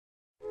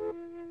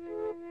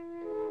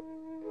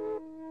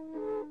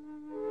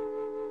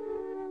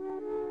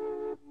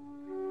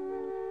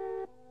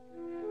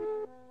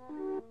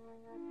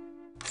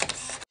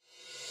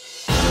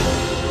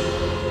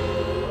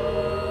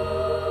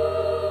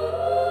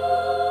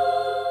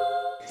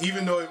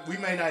even though we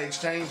may not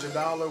exchange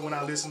 $1 when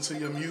I listen to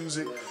your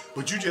music,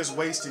 but you just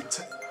wasted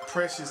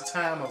precious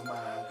time of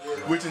mine,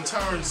 which in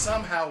turn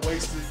somehow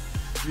wasted,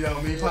 you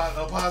know, me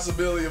a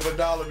possibility of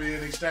 $1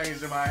 being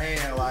exchanged in my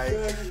hand. Like,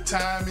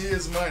 time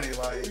is money.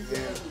 Like,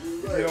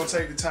 if you don't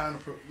take the time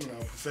to, you know,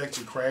 perfect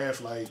your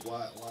craft, like,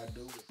 why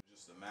do it?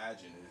 Just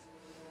imagine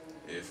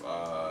if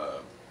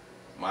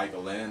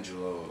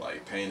Michelangelo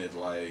like painted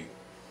like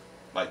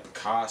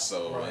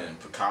Picasso, and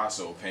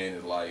Picasso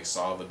painted like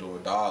Salvador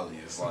Dali.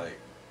 It's like,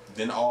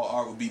 then all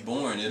art would be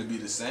boring. It'd be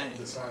the same.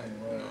 Like,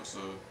 you know, so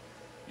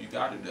you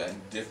got to do that.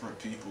 And different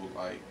people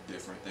like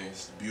different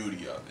things. The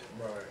beauty of it.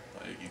 Right.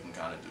 Like, you can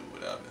kind of do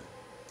whatever.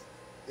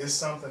 It's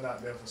something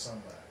out there for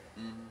somebody.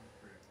 Mm-hmm.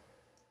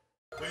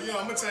 But you know,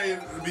 I'm gonna tell you,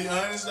 to be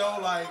honest though,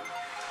 like,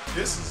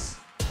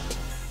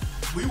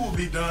 we will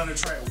be done the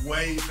track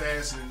way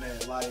faster than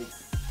that. Like,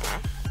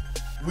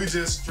 we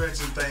just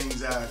stretching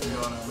things out, you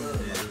know what I mean?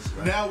 Yeah,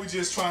 right. Now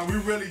we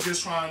really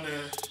just trying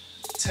to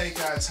take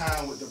our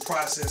time with the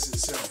process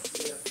itself.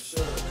 Yeah, for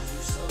sure.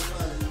 You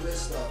sometimes you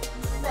miss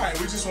stuff. Right,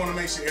 we just want to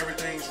make sure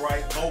everything's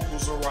right,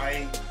 vocals are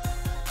right,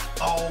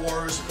 all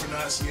words are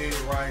pronunciated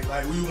right.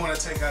 Like, we want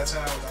to take our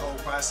time with the whole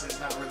process,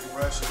 not really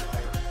rush it.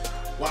 Like,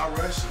 why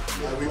rush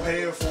it? Like, we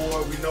paying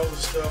for it, we know the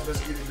stuff, let's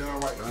get it done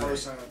right the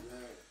first time.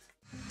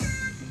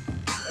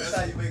 That's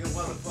how you make a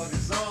motherfucking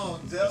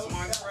song, Del. That's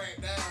my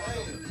crack down.